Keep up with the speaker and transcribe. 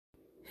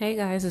Hey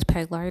guys, it's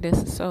Peg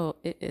Lardis. So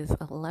it is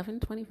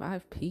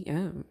 11:25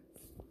 p.m.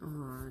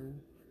 on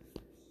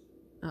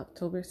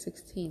October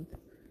 16th,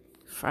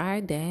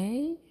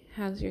 Friday.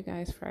 How's your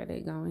guys'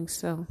 Friday going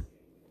so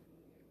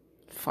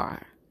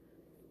far?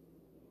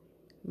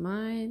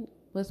 Mine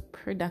was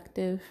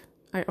productive.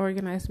 I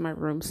organized my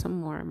room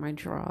some more, my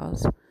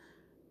drawers.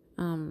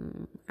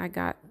 I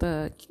got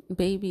the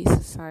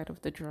baby's side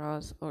of the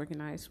drawers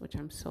organized, which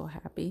I'm so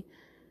happy.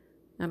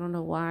 I don't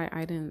know why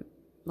I didn't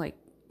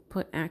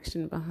put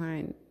action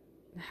behind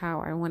how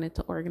I wanted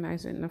to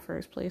organize it in the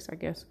first place. I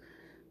guess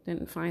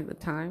didn't find the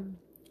time,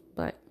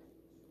 but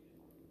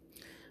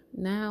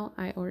now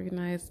I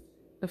organized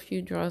a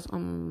few drawers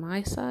on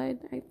my side,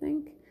 I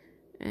think,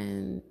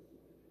 and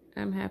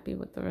I'm happy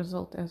with the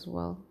results as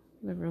well.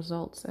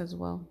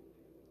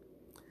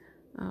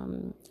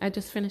 I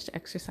just finished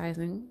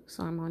exercising,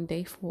 so I'm on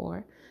day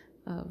 4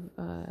 of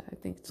I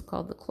think it's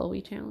called the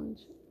Chloe Challenge,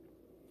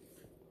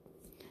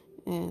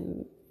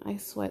 and I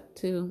sweat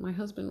too. My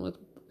husband was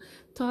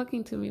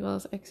talking to me while I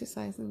was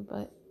exercising,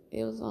 but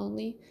it was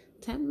only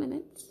 10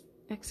 minutes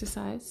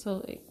exercise,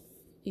 so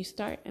you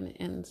start and it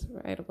ends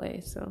right away,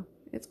 so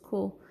it's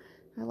cool.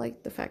 I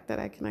like the fact that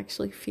I can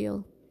actually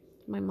feel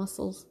my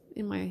muscles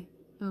in my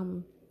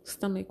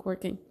stomach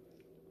working.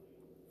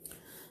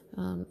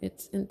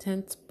 It's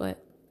intense,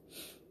 but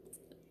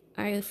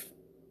I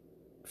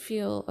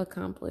feel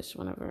accomplished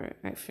whenever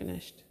I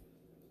finished.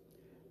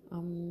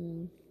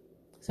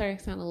 Sorry, I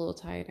sound a little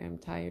tired. I'm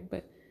tired,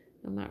 but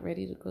I'm not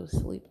ready to go to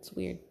sleep. It's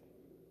weird.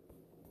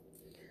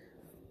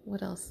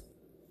 What else?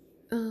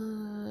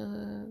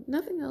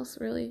 Nothing else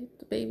really.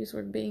 The babies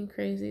were being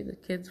crazy. The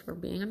kids were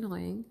being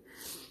annoying.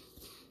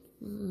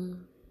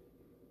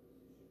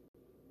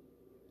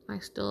 I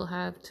still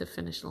have to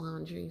finish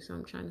laundry, so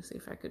I'm trying to see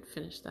if I could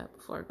finish that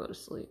before I go to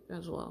sleep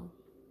as well.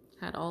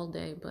 Had all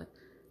day, but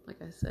like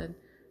I said,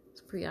 I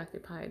was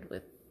preoccupied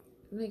with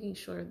making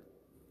sure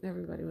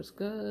everybody was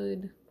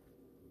good.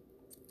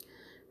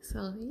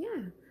 So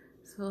yeah.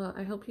 So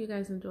I hope you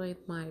guys enjoyed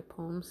my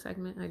poem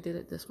segment. I did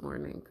it this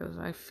morning because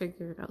I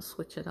figured I'll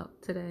switch it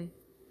up today.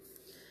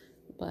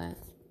 But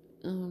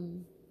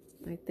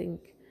I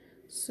think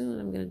soon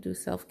I'm going to do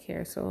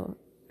self-care so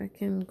I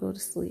can go to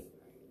sleep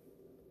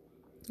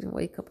and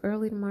wake up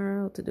early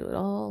tomorrow to do it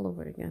all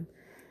over again.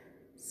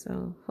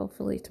 So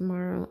hopefully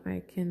tomorrow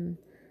I can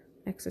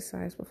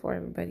exercise before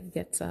everybody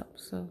gets up.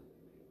 So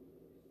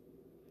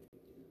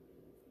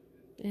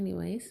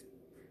anyways,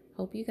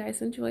 hope you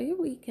guys enjoy your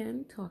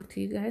weekend. Talk to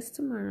you guys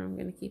tomorrow. I'm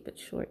going to keep it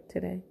short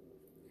today.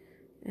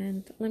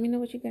 And let me know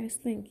what you guys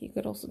think. You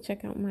could also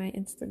check out my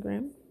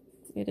Instagram.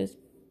 It is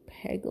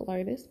Peg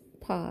Lardis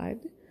Pod.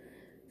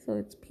 So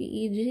it's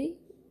PEGL,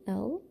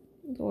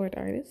 the word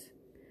artist,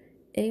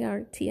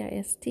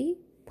 ARTIST,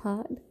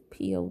 Pod,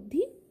 POD.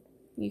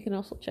 You can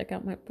also check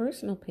out my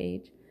personal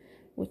page,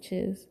 which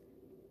is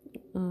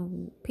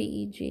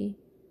PEGL,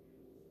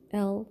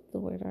 the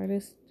word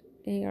artist,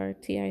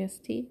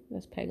 ARTIST.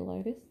 That's Peg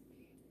Lardis.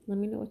 Let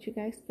me know what you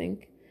guys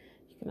think.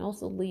 You can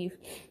also leave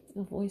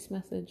a voice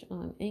message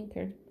on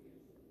Anchor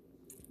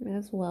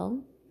as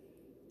well.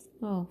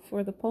 Oh,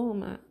 for the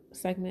poem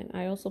segment,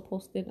 I also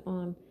posted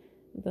on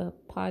the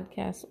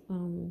podcast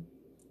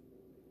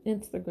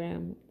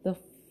Instagram the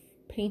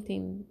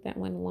painting that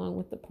went along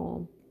with the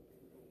poem.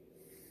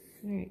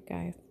 All right,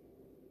 guys.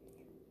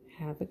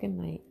 Have a good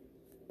night.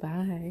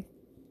 Bye.